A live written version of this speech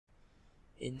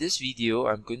In this video,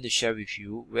 I'm going to share with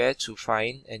you where to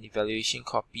find an evaluation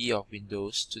copy of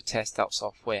Windows to test out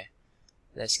software.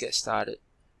 Let's get started.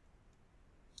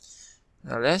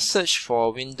 Now let's search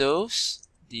for Windows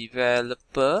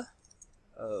Developer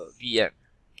VM. There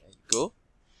you go.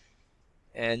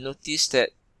 And notice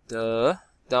that the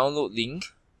download link,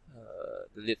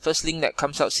 the first link that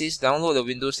comes out says download the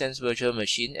Windows 10 virtual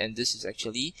machine, and this is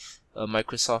actually a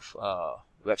Microsoft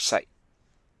website.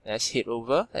 Let's head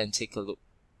over and take a look.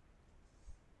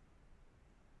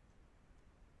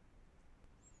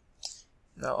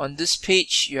 Now on this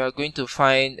page, you are going to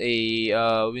find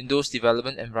a Windows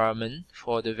development environment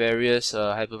for the various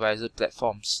hypervisor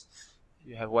platforms.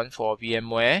 You have one for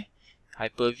VMware,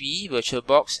 Hyper-V,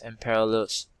 VirtualBox, and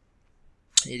Parallels.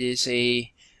 It is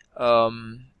a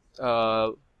Microsoft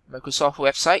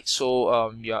website,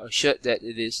 so you are assured that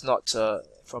it is not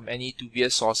from any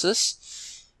dubious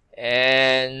sources.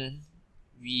 And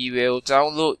we will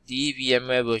download the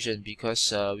VMware version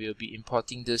because we will be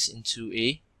importing this into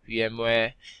a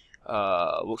VMware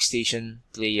workstation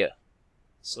player.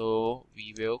 So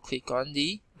we will click on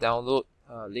the download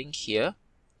link here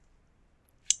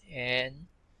and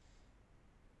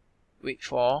wait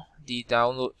for the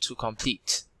download to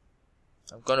complete.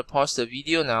 I'm going to pause the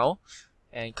video now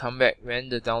and come back when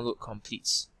the download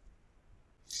completes.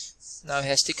 Now it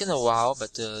has taken a while,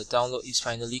 but the download is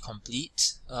finally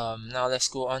complete. Now let's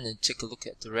go on and take a look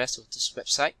at the rest of this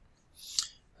website.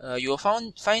 You will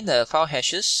find the file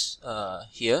hashes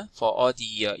here for all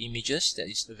the images that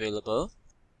is available,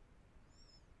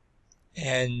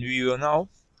 and we will now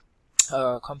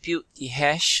compute the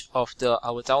hash of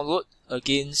our download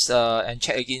against and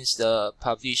check against the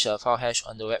published file hash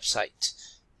on the website.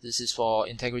 This is for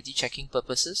integrity checking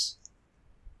purposes.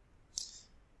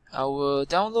 Our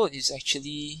download is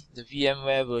actually the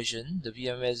VMware version, the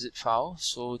VMware zip file,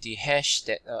 so the hash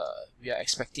that we are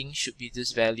expecting should be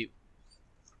this value.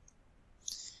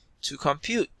 To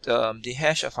compute the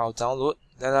hash of our download,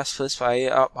 let us first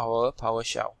fire up our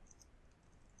PowerShell.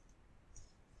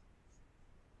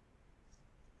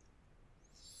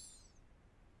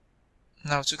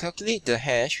 Now to calculate the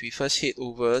hash, we first head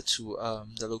over to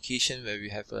the location where we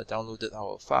have downloaded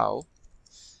our file.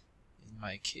 In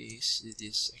my case, it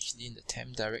is actually in the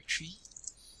temp directory.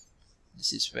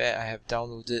 This is where I have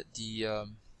downloaded the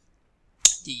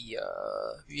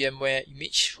VMware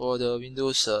image for the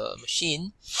Windows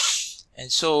machine. And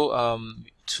so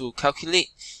to calculate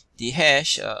the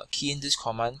hash, key in this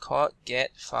command called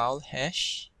get file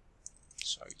hash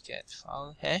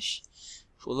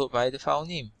followed by the file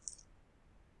name.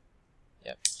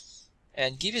 Yep.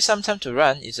 And give it some time to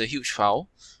run. It's a huge file,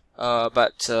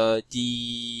 but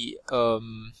the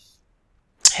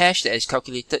hash that is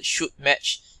calculated should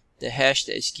match the hash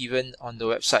that is given on the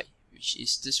website, which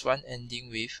is this one ending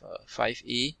with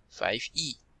 5A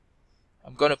 5E.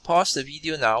 I'm going to pause the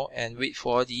video now and wait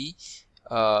for the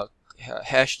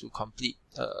hash to complete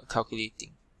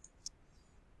calculating.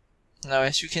 Now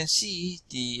as you can see,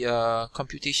 the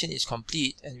computation is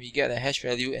complete and we get a hash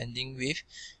value ending with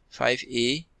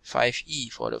 5A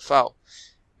 5E for the file,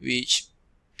 which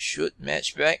should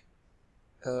match back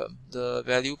the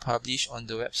value published on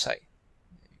the website.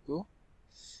 There you go.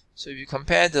 So if you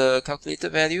compare the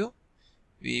calculated value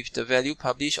with the value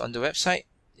published on the website,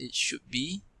 it should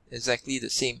be exactly the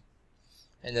same.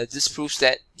 And this proves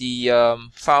that the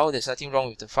file, there's nothing wrong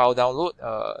with the file download.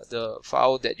 The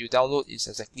file that you download is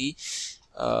exactly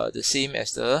the same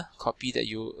as the copy that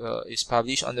is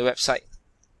published on the website.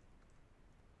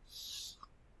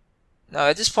 Now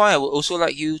at this point, I would also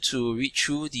like you to read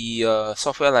through the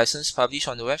software license published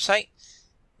on the website.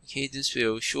 Okay, this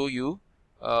will show you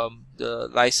the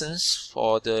license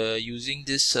for using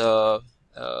this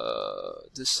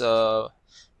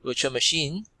virtual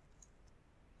machine.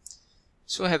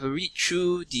 So have a read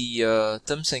through the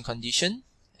terms and condition,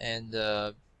 and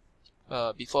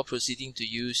before proceeding to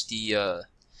use the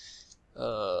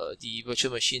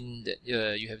virtual machine that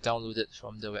you have downloaded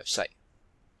from the website.